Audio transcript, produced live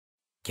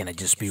Can I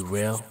just be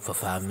real for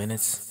 5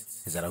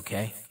 minutes? Is that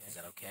okay?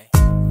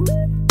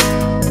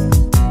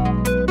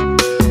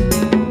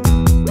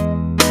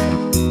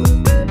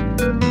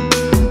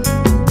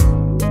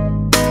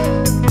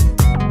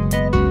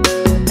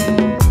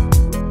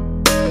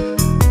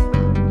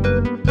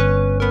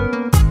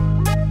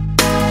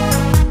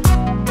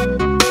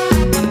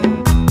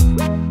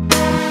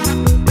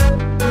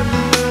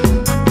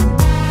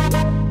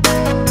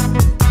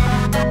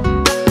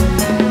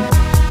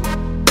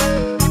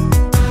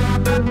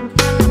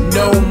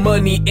 No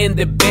money in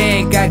the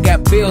bank, I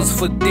got bills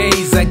for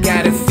days. I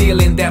got a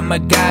feeling that my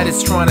God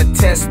is trying to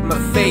test my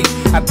faith.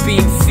 I've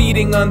been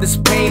feeding on this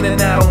pain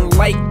and I don't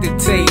like the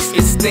taste.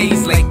 It's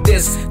days like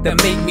this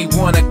that make me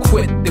wanna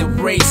quit the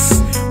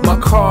race. My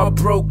car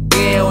broke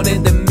down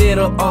in the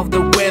middle of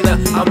the winter.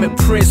 I'm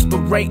impressed, but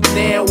right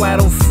now I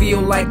don't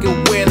feel like a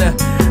winner.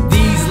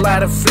 These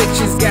light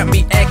afflictions got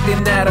me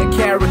acting out of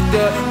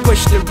character.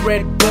 Push the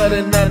red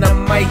button and I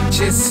might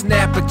just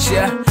snap at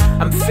ya.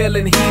 I'm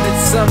feeling heated,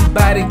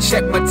 somebody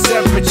check my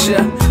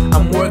temperature.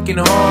 I'm working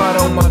hard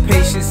on my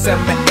patience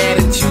and my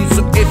attitude.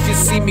 So if you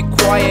see me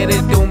quiet,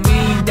 it don't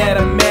mean that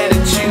I'm mad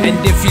at you.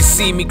 And if you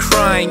see me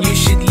crying, you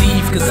should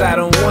leave, cause I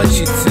don't want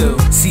you to.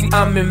 See,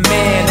 I'm a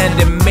man and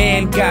the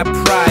man got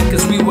pride,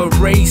 cause we were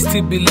raised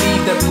to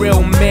believe that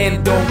real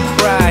men don't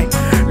cry.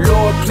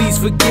 Lord, please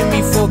forgive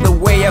me for the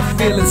way I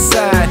feel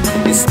inside.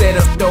 Instead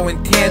of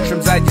throwing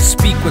tantrums, I just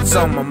speak what's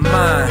on my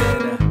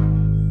mind.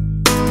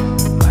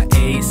 My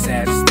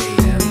Asaph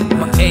state of mind.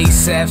 My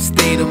Asaph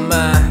state of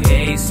mind.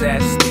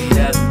 Asaph state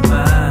of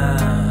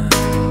mind.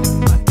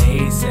 My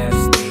Asaph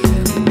state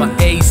of mind. My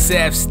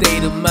Asaph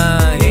state of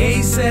mind.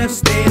 Asaph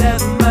state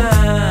of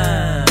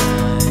mind.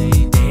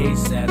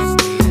 Asaph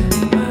state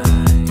of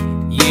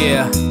mind.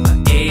 Yeah, my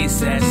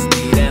Asaph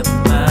state of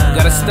mind.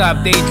 Gotta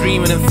stop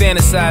daydreaming and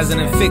fantasizing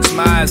and fix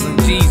my eyes on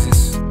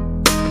Jesus.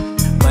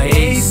 My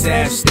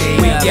Asaph state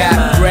of mind. We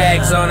got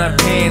rags on our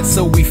pants,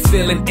 so we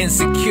feeling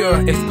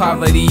insecure. If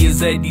poverty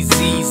is a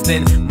disease,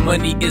 then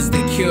money is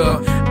the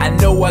cure. I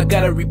know I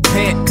gotta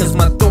repent, cause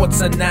my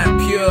thoughts are not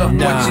pure.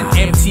 Watching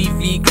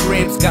MTV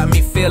Cribs got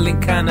me feeling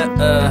kinda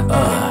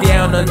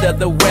down under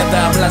the weather.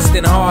 I'm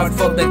lusting hard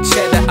for the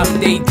cheddar. I'm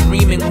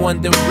daydreaming,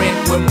 wondering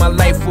when my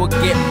life will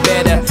get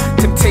better.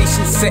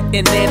 Temptation setting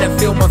in, I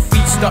feel my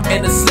feet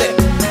starting to slip.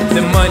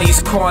 The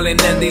money's calling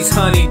and there's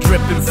honey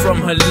dripping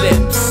from her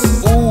lips.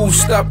 Ooh,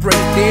 stop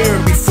right there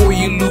before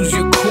you lose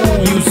your cool.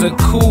 You's a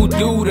cool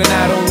dude and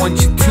I don't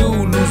want you to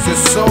lose your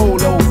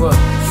soul over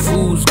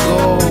fool's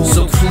gold.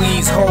 So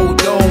please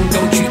hold on,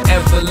 don't you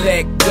ever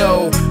let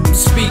go. I'm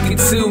speaking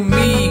to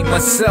me,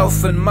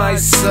 myself and my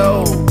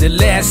soul. The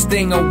last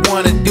thing I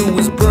wanna do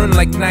is burn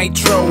like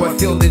nitro. I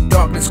feel the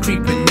darkness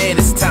creeping in,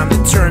 it's time to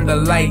turn the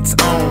lights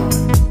on.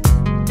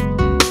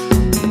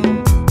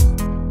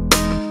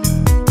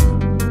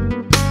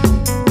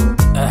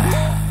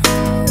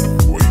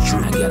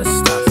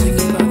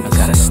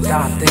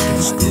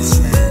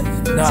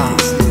 Nah,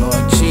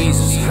 Lord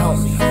Jesus, help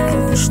me.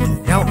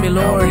 Help me,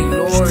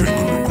 Lord.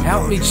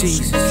 Help me,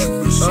 Jesus.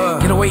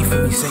 Get away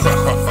from me,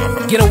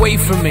 Satan. Get away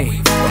from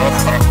me.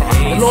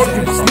 The Lord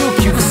rebuke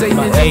you, Satan.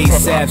 My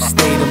Asaph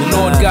state of the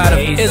Lord God of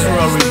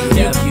Israel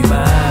rebuke you.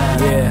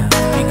 Yeah,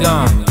 be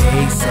gone.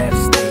 Asaph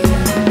state of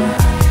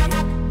mind.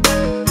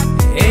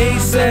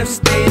 Asaph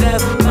state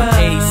of mind.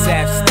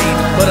 Asaph state.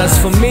 But as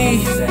for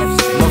me,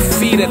 my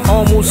feet had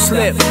almost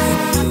slipped.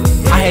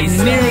 I had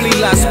nearly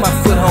lost my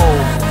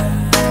foothold.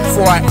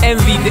 For I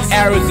envied the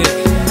arrogant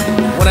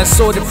when I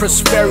saw the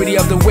prosperity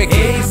of the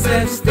wicked.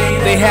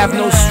 They have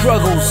no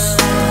struggles.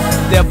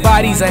 Their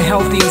bodies are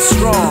healthy and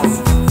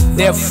strong.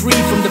 They are free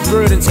from the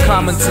burdens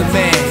common to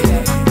man.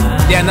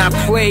 They are not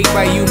plagued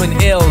by human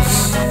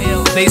ills.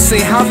 They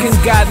say, how can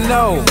God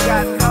know?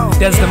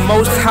 Does the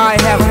Most High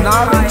have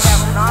knowledge?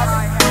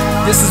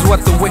 This is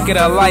what the wicked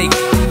are like,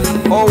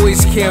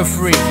 always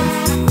carefree.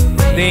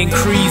 They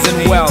increase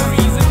in wealth.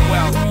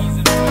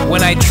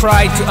 When I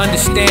tried to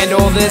understand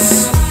all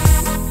this,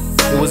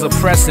 it was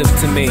oppressive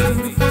to me,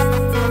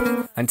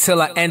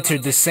 until I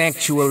entered the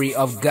sanctuary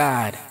of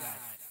God.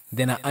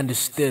 Then I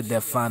understood their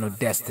final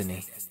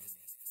destiny.